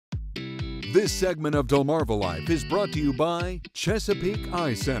This segment of Delmarva Life is brought to you by Chesapeake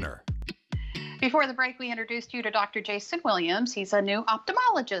Eye Center. Before the break, we introduced you to Dr. Jason Williams. He's a new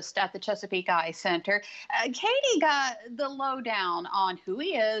ophthalmologist at the Chesapeake Eye Center. Katie got the lowdown on who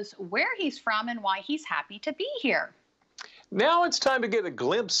he is, where he's from, and why he's happy to be here. Now it's time to get a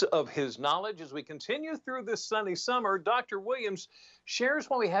glimpse of his knowledge as we continue through this sunny summer. Dr. Williams shares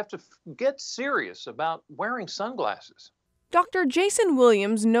why we have to get serious about wearing sunglasses. Dr. Jason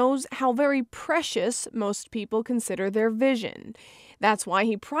Williams knows how very precious most people consider their vision. That's why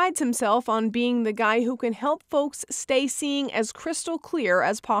he prides himself on being the guy who can help folks stay seeing as crystal clear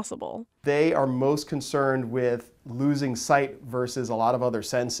as possible. They are most concerned with losing sight versus a lot of other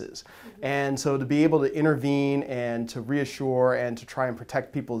senses. And so to be able to intervene and to reassure and to try and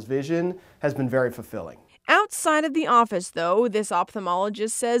protect people's vision has been very fulfilling. Outside of the office, though, this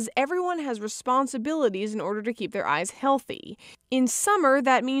ophthalmologist says everyone has responsibilities in order to keep their eyes healthy. In summer,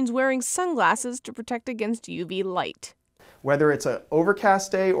 that means wearing sunglasses to protect against UV light. Whether it's an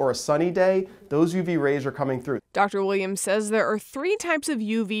overcast day or a sunny day, those UV rays are coming through. Dr. Williams says there are 3 types of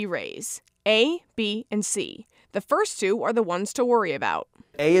UV rays, A, B, and C. The first 2 are the ones to worry about.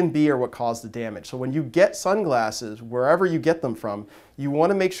 A and B are what cause the damage. So when you get sunglasses, wherever you get them from, you want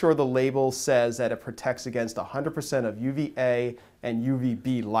to make sure the label says that it protects against 100% of UVA and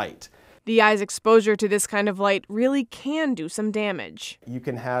UVB light. The eye's exposure to this kind of light really can do some damage. You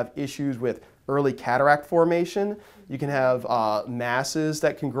can have issues with early cataract formation. You can have masses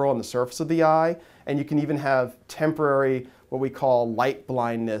that can grow on the surface of the eye, and you can even have temporary, what we call light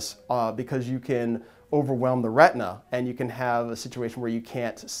blindness, because you can overwhelm the retina and you can have a situation where you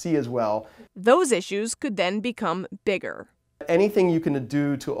can't see as well. Those issues could then become bigger. Anything you can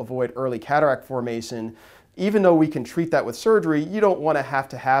do to avoid early cataract formation, even though we can treat that with surgery, you don't want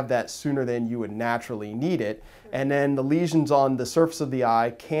to have that sooner than you would naturally need it. And then the lesions on the surface of the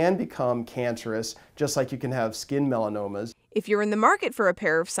eye can become cancerous, just like you can have skin melanomas. If you're in the market for a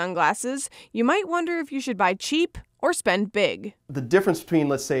pair of sunglasses, you might wonder if you should buy cheap or spend big. The difference between,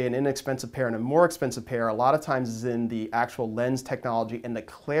 let's say, an inexpensive pair and a more expensive pair a lot of times is in the actual lens technology and the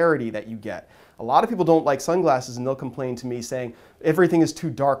clarity that you get. A lot of people don't like sunglasses and they'll complain to me saying, everything is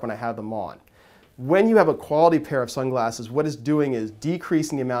too dark when I have them on. When you have a quality pair of sunglasses, what it's doing is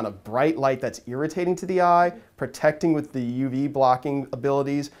decreasing the amount of bright light that's irritating to the eye, protecting with the UV blocking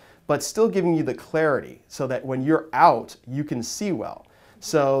abilities, but still giving you the clarity so that when you're out, you can see well.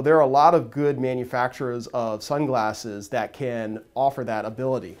 So there are a lot of good manufacturers of sunglasses that can offer that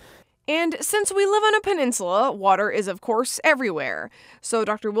ability. And since we live on a peninsula, water is of course everywhere. So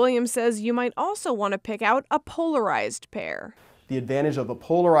Dr. Williams says you might also want to pick out a polarized pair. The advantage of a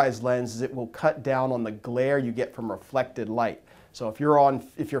polarized lens is it will cut down on the glare you get from reflected light. So if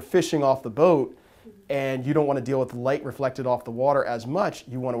you're fishing off the boat and you don't want to deal with the light reflected off the water as much,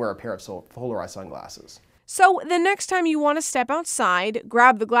 you want to wear a pair of polarized sunglasses. So the next time you want to step outside,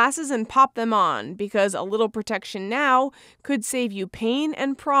 grab the glasses and pop them on, because a little protection now could save you pain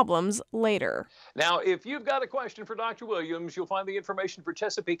and problems later. Now, if you've got a question for Dr. Williams, you'll find the information for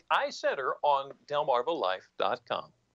Chesapeake Eye Center on delmarvalife.com.